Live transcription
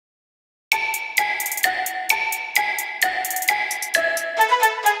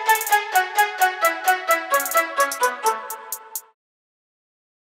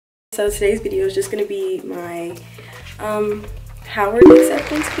so today's video is just gonna be my Howard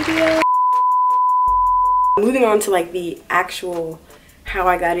acceptance video. Moving on to like the actual how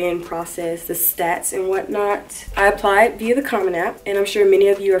I got in process, the stats and whatnot. I applied via the Common App, and I'm sure many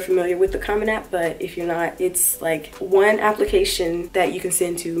of you are familiar with the Common App, but if you're not, it's like one application that you can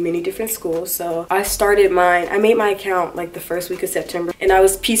send to many different schools. So I started mine, I made my account like the first week of September, and I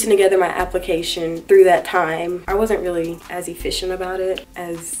was piecing together my application through that time. I wasn't really as efficient about it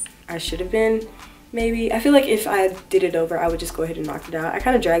as I should have been. Maybe. I feel like if I did it over, I would just go ahead and knock it out. I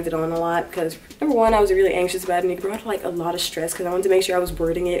kind of dragged it on a lot because, number one, I was really anxious about it, and it brought like a lot of stress because I wanted to make sure I was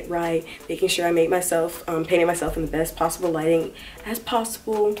wording it right, making sure I made myself, painted myself in the best possible lighting as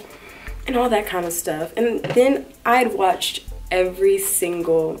possible, and all that kind of stuff. And then I had watched every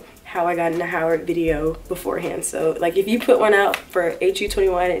single How I Got Into Howard video beforehand. So like if you put one out for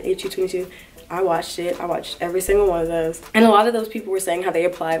HU21 and HU22, I watched it. I watched every single one of those. And a lot of those people were saying how they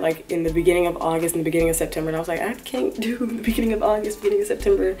applied like in the beginning of August and the beginning of September. And I was like, I can't do the beginning of August, beginning of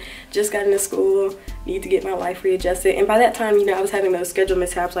September. Just got into school, need to get my life readjusted. And by that time, you know, I was having those schedule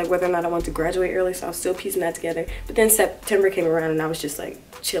mishaps, like whether or not I wanted to graduate early. So I was still piecing that together. But then September came around and I was just like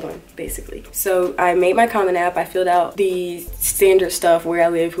chilling, basically. So I made my Common App. I filled out the standard stuff, where I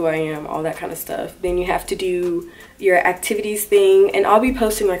live, who I am, all that kind of stuff. Then you have to do your activities thing, and I'll be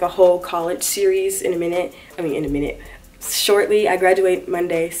posting like a whole college series in a minute. Shortly. I graduate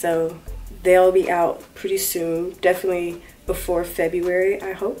Monday, so they'll be out pretty soon, definitely before February,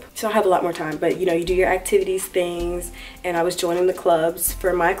 I hope. So I'll have a lot more time, but you know, you do your activities things, and I was joining the clubs.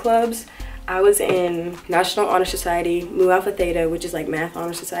 For my clubs, I was in National Honor Society, Mu Alpha Theta, which is like Math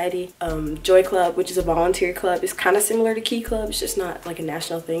Honor Society, Joy Club, which is a volunteer club. It's kind of similar to Key Club. It's just not like a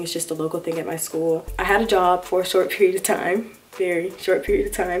national thing. It's just a local thing at my school. I had a job for a short period of time, very short period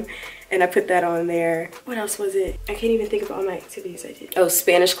of time, and I put that on there. What else was it? I can't even think of all my activities I did. Oh,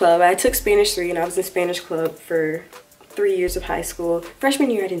 Spanish Club. I took Spanish 3, and I was in Spanish Club for 3 years of high school. Freshman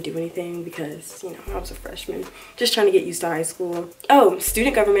year I didn't do anything because, you know, I was a freshman, just trying to get used to high school. Oh,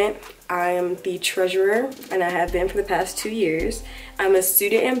 student government. I am the treasurer, and I have been for the past 2 years. I'm a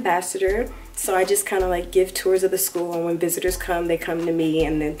student ambassador, so I just kind of like give tours of the school, and when visitors come, they come to me,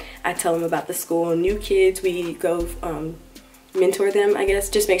 and then I tell them about the school. New kids, we go mentor them, I guess,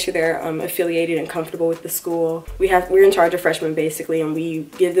 just make sure they're affiliated and comfortable with the school. We're in charge of freshmen basically, and we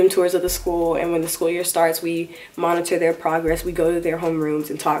give them tours of the school, and when the school year starts, we monitor their progress. We go to their homerooms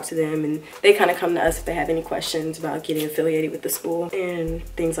and talk to them, and they kind of come to us if they have any questions about getting affiliated with the school and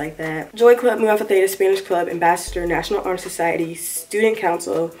things like that. Joy Club, Mu Alpha Theta, Spanish Club, Ambassador, National Honor Society, Student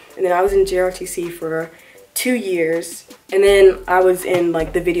Council, and then I was in JRTC for 2 years, and then I was in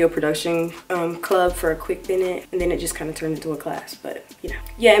like the video production club for a quick minute, and then it just kind of turned into a class. But you know,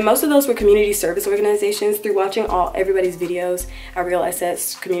 yeah, and most of those were community service organizations. Through watching everybody's videos, I realized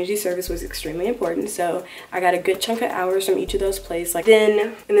that community service was extremely important, so I got a good chunk of hours from each of those places.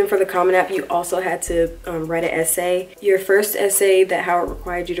 And then for the Common App, you also had to write an essay. Your first essay that Howard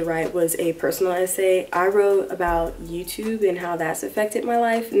required you to write was a personal essay. I wrote about YouTube and how that's affected my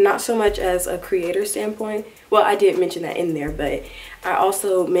life, not so much as a creator standpoint. Well, I did mention that in there, but I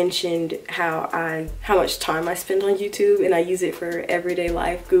also mentioned how much time I spend on YouTube, and I use it for everyday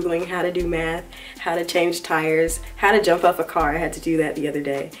life, Googling how to do math, how to change tires, how to jump off a car. I had to do that the other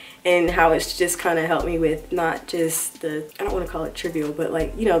day, and how it's just kind of helped me with not just I don't want to call it trivial, but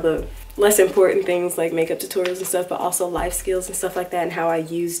like, you know, the less important things like makeup tutorials and stuff, but also life skills and stuff like that, and how I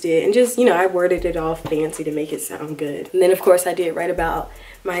used it, and just, you know, I worded it all fancy to make it sound good. And then of course I did write about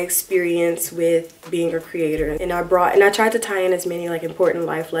my experience with being a creator, and I tried to tie in as many like important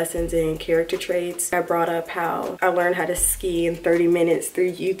life lessons and character traits. I brought up how I learned how to ski in 30 minutes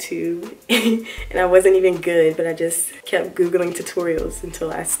through YouTube and I wasn't even good, but I just kept Googling tutorials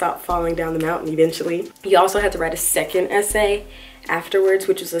until I stopped falling down the mountain eventually. You also had to write a second essay afterwards,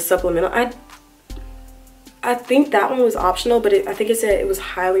 which was a supplemental. I think that one was optional, but I think it said it was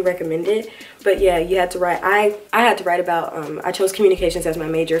highly recommended. But yeah, you had to write. I had to write about, I chose communications as my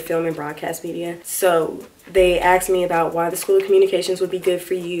major, film and broadcast media. So they asked me about why the School of Communications would be good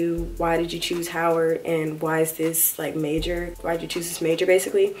for you, why did you choose Howard, and why is this like major, why did you choose this major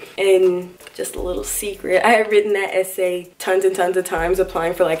basically. And just a little secret, I had written that essay tons and tons of times,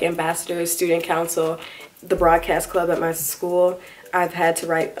 applying for like ambassador, student council, the broadcast club at my school. I've had to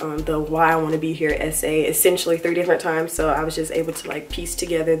write the why I want to be here essay essentially 3 different times, so I was just able to like piece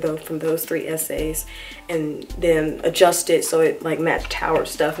together from those 3 essays and then adjust it so it like matched Howard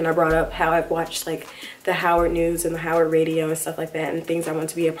stuff. And I brought up how I've watched like the Howard News and the Howard Radio and stuff like that, and things I want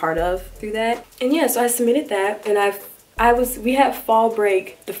to be a part of through that. And yeah, so I submitted that, and we had fall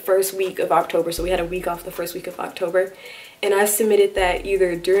break the first week of October, so we had a week off the first week of October. And I submitted that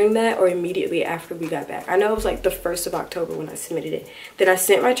either during that or immediately after we got back. I know it was like the 1st of October when I submitted it. Then I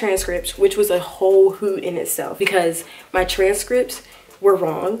sent my transcripts, which was a whole hoot in itself because my transcripts were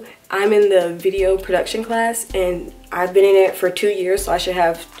wrong. I'm in the video production class and I've been in it for 2 years, so I should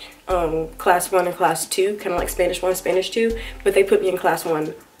have class 1 and class 2, kind of like Spanish 1, Spanish 2, but they put me in class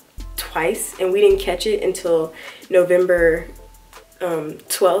 1 twice and we didn't catch it until November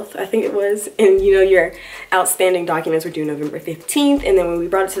 12th, I think it was. And you know, your outstanding documents were due November 15th, and then when we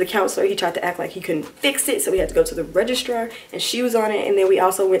brought it to the counselor, he tried to act like he couldn't fix it, so we had to go to the registrar and she was on it. And then we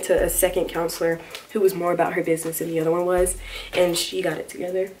also went to a second counselor who was more about her business than the other one was, and she got it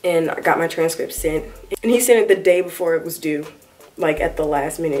together and I got my transcript sent, and he sent it the day before it was due, like at the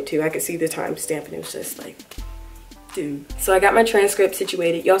last minute too. I could see the time stamp and it was just like, dude. So I got my transcript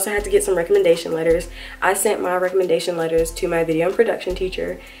situated. You also had to get some recommendation letters. I sent my recommendation letters to my video and production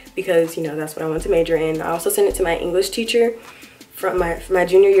teacher because, you know, that's what I wanted to major in. I also sent it to my English teacher from my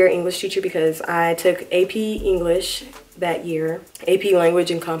junior year English teacher because I took AP English that year. AP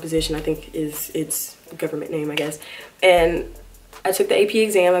Language and Composition, I think is its government name, I guess. And I took the AP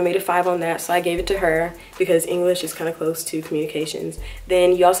exam. I made a 5 on that, so I gave it to her because English is kind of close to communications.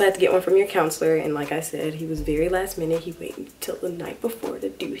 Then you also have to get one from your counselor, and like I said, he was very last minute. He waited till the night before to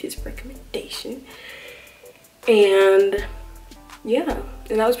do his recommendation. And yeah,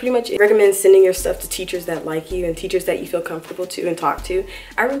 and that was pretty much it. I recommend sending your stuff to teachers that like you and teachers that you feel comfortable to and talk to.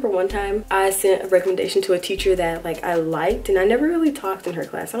 I remember one time I sent a recommendation to a teacher that like I liked, and I never really talked in her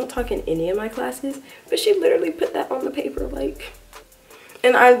class. I don't talk in any of my classes, but she literally put that on the paper, like.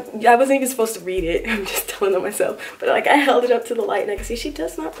 And I wasn't even supposed to read it. I'm just telling on myself. But like I held it up to the light and I could see she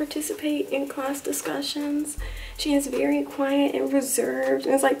does not participate in class discussions. She is very quiet and reserved.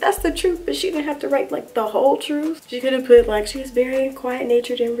 And it's like, that's the truth, but she didn't have to write like the whole truth. She could have put like, she is very quiet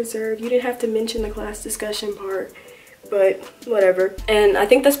natured and reserved. You didn't have to mention the class discussion part, but whatever. And I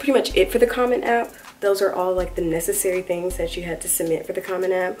think that's pretty much it for the Common App. Those are all like the necessary things that you had to submit for the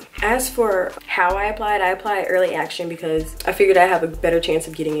Common App. As for how I applied early action because I figured I have a better chance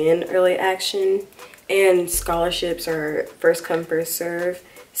of getting in early action, and scholarships are first come, first serve.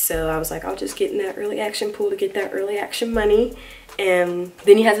 So I was like, I'll just get in that early action pool to get that early action money. And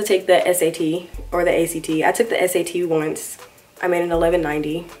then you have to take the SAT or the ACT. I took the SAT once. I made an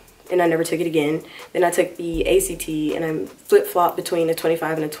 1190. And I never took it again. Then I took the ACT and I flip-flopped between a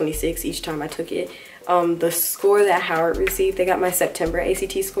 25 and a 26 each time I took it. The score that Howard received, they got my September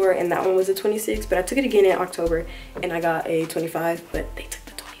ACT score and that one was a 26, but I took it again in October and I got a 25, but they took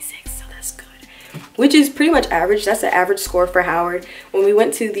the 26, so that's good. Which is pretty much average. That's the average score for Howard. When we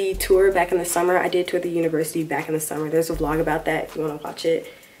went to the tour back in the summer, I did tour the university back in the summer. There's a vlog about that if you want to watch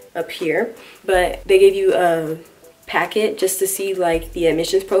it up here. But they gave you a packet just to see like the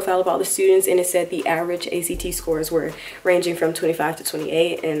admissions profile of all the students, and it said the average ACT scores were ranging from 25 to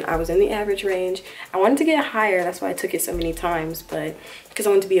 28, and I was in the average range. I wanted to get higher, that's why I took it so many times, but because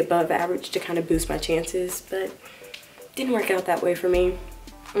I wanted to be above average to kind of boost my chances, but it didn't work out that way for me.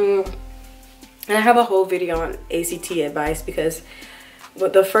 And I have a whole video on ACT advice because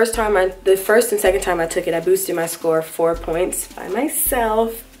the first and second time I took it, I boosted my score 4 points by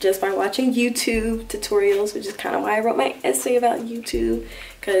myself just by watching YouTube tutorials, which is kind of why I wrote my essay about YouTube,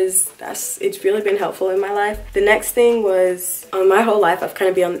 because it's really been helpful in my life. The next thing was, my whole life I've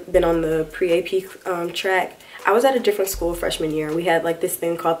kind of been on the pre-AP track. I was at a different school freshman year. We had like this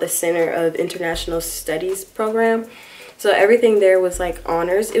thing called the Center of International Studies program. So everything there was like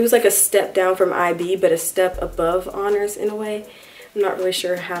honors. It was like a step down from IB, but a step above honors in a way. I'm not really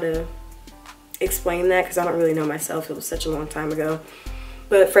sure how to explain that because I don't really know myself. It was such a long time ago.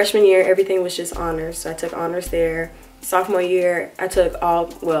 But freshman year, everything was just honors. So I took honors there. Sophomore year, I took all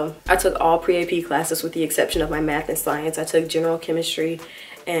pre-AP classes with the exception of my math and science. I took general chemistry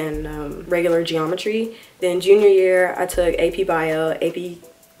and regular geometry. Then junior year, I took AP Bio, AP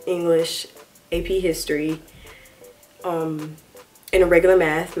English, AP History, and a regular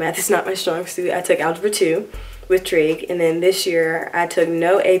math. Math is not my strong suit. I took Algebra 2 with trig, and then this year I took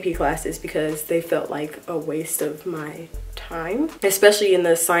no AP classes because they felt like a waste of my time, especially in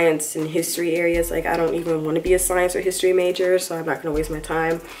the science and history areas. Like I don't even want to be a science or history major, so I'm not going to waste my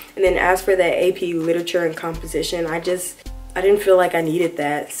time. And then as for the AP Literature and Composition, I didn't feel like I needed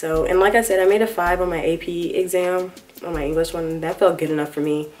that. So, and like I said, I made a 5 on my AP exam, on my English one, and that felt good enough for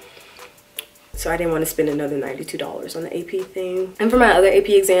me. so I didn't want to spend another $92 on the AP thing. And for my other AP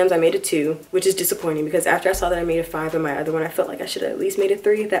exams, I made a 2, which is disappointing because after I saw that I made a 5 in my other one, I felt like I should have at least made a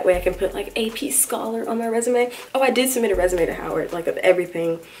 3. That way I can put like AP Scholar on my resume. Oh, I did submit a resume to Howard, like of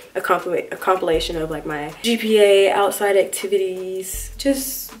everything, a compilation of like my GPA, outside activities,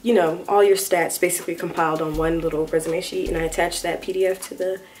 just, you know, all your stats basically compiled on one little resume sheet, and I attached that PDF to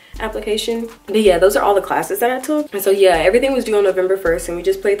the application. But yeah, those are all the classes that I took. And so yeah, everything was due on November 1st, and we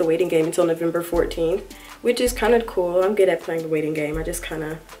just played the waiting game until November 14th, which is kind of cool. I'm good at playing the waiting game. I just kind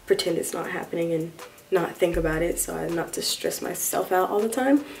of pretend it's not happening and not think about it, so I'm not to stress myself out all the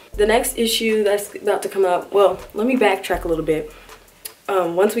time. The next issue that's about to come up, well, let me backtrack a little bit.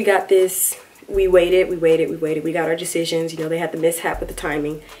 Once we got this, we waited, we got our decisions. You know, they had the mishap with the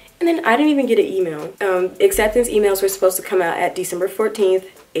timing. And then I didn't even get an email. Acceptance emails were supposed to come out at December 14th,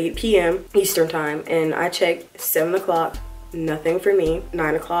 8 p.m. Eastern time. And I checked 7 o'clock, nothing for me.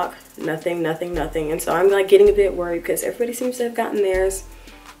 9 o'clock, nothing. And so I'm like getting a bit worried because everybody seems to have gotten theirs.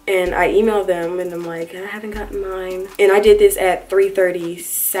 And I emailed them and I'm like, I haven't gotten mine. And I did this at 3:30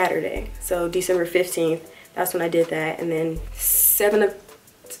 Saturday. So December 15th, that's when I did that. And then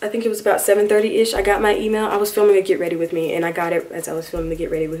I think it was about 7:30-ish, I got my email. I was filming a Get Ready With Me, and I got it as I was filming the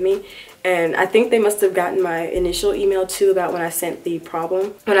Get Ready With Me. And I think they must have gotten my initial email too about when I sent the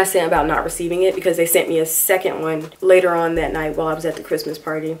problem, when I sent about not receiving it, because they sent me a second one later on that night while I was at the Christmas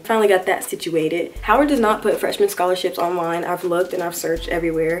party. Finally got that situated. Howard does not put freshman scholarships online. I've looked and I've searched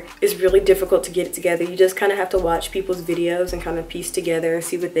everywhere. It's really difficult to get it together. You just kind of have to watch people's videos and kind of piece together and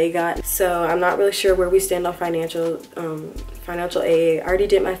see what they got. So I'm not really sure where we stand on financial aid. I already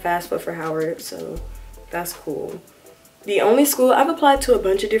did my FAFSA for Howard, so that's cool. The only school, I've applied to a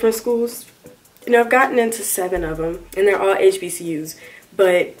bunch of different schools. You know, I've gotten into 7 of them, and they're all HBCUs,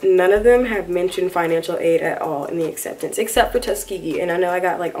 but none of them have mentioned financial aid at all in the acceptance, except for Tuskegee. And I know I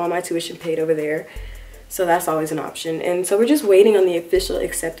got like all my tuition paid over there, so that's always an option. And so we're just waiting on the official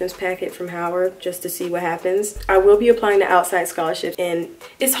acceptance packet from Howard just to see what happens. I will be applying to outside scholarships, and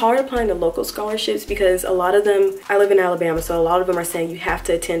it's hard applying to local scholarships because a lot of them, I live in Alabama, so a lot of them are saying you have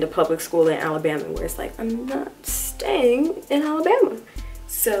to attend a public school in Alabama, where it's like, I'm not staying in Alabama.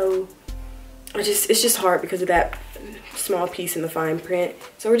 So it's just hard because of that small piece in the fine print.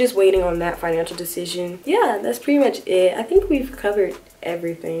 So we're just waiting on that financial decision. Yeah, that's pretty much it. I think we've covered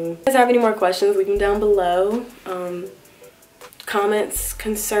everything. If you guys have any more questions, leave them down below. Comments,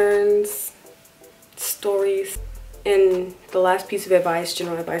 concerns, stories. And the last piece of advice,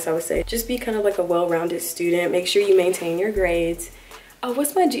 general advice, I would say, just be kind of like a well-rounded student. Make sure you maintain your grades. Oh,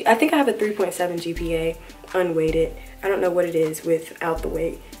 what's my I think I have a 3.7 GPA unweighted. I don't know what it is without the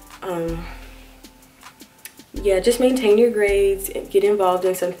weight. Yeah, just maintain your grades, get involved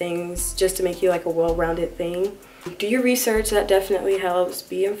in some things just to make you like a well-rounded thing. Do your research, that definitely helps.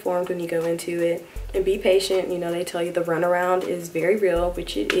 Be informed when you go into it, and be patient. You know, they tell you the runaround is very real,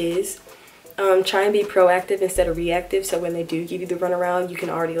 which it is. Try and be proactive instead of reactive, so when they do give you the runaround, you can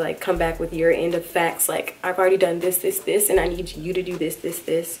already like come back with your end of facts, like I've already done this, and I need you to do this.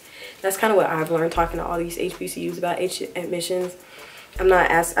 That's kind of what I've learned talking to all these HBCUs about admissions. I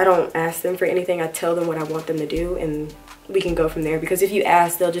don't ask them for anything. I tell them what I want them to do, and we can go from there, because if you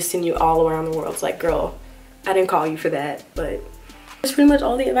ask, they'll just send you all around the world. It's like, girl, I didn't call you for that. But that's pretty much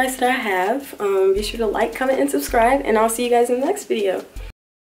all the advice that I have. Be sure to like, comment, and subscribe, and I'll see you guys in the next video.